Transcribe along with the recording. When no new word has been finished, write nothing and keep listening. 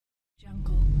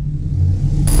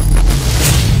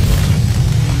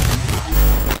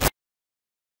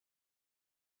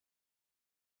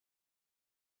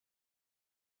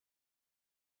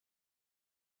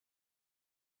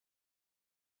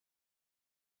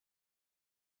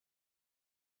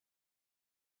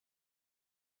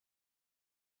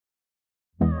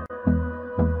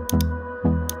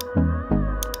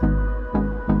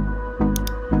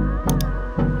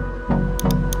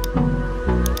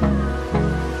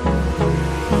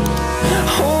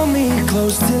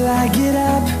close till I get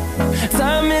up.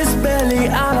 Time is barely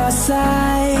on our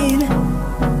side.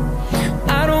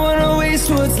 I don't wanna waste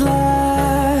what's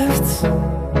left.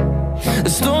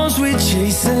 The storms we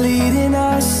chase are leading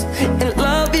us, and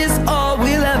love is all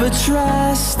we'll ever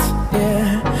trust. Yeah,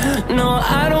 no,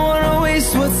 I don't wanna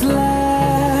waste what's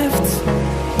left.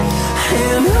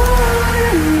 And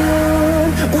on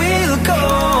we'll go,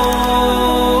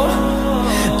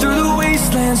 through the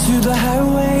wastelands, through the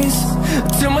highways,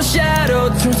 till my shadow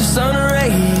turns to sun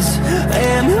rays.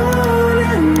 And on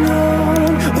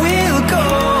we'll go,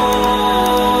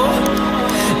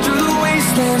 through the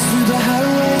wastelands, through the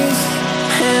highways,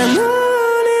 and on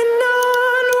we'll go.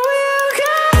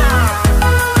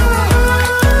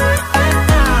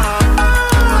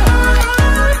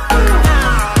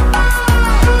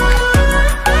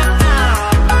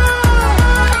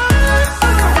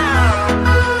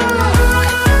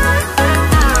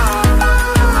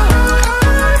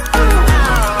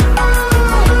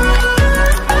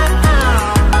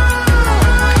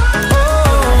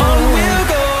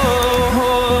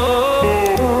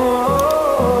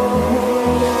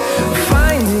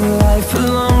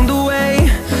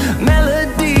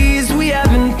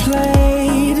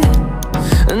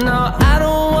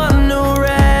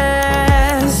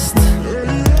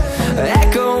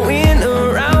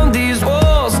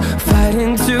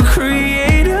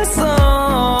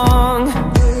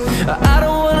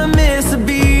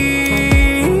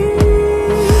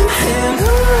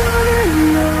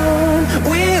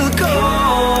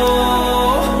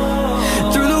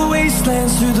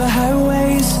 Through the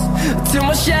highways, till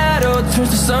my shadow turns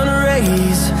to sun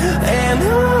rays. And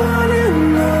on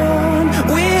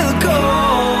we'll go,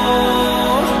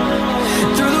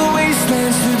 through the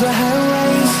wastelands, through the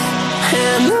highways,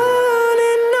 and on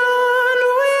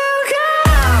we'll go.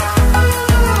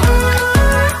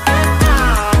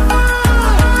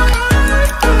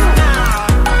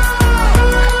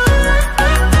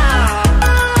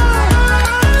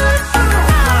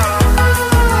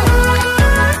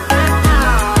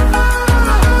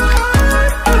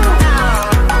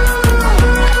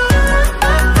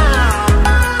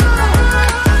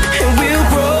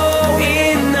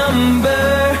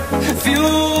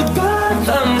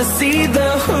 See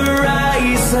the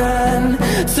horizon,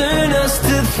 turn us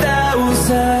to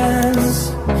thousands,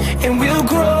 and we'll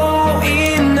grow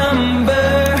in number,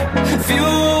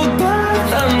 fueled by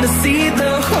them. To see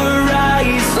the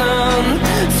horizon,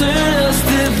 turn us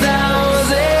to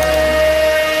thousands,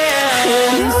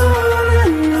 and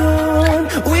on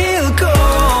we'll go,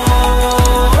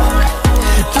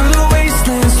 through the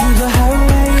wastelands, through the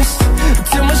highways,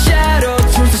 till my shadow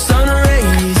turns to sun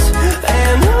rays.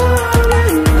 And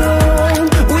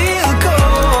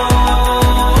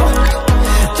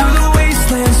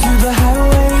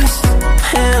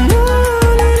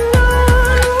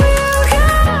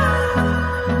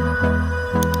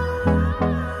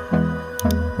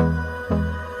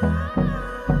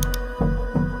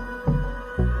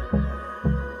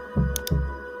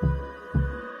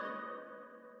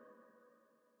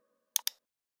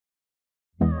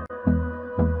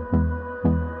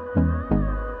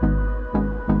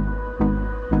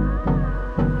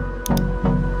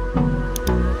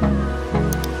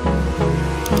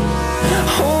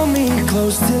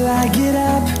close till I get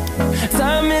up.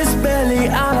 Time is barely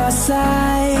on our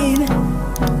side.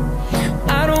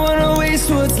 I don't wanna waste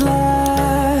what's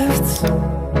left.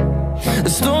 The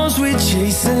storms we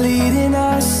chase are leading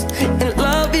us, and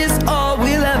love is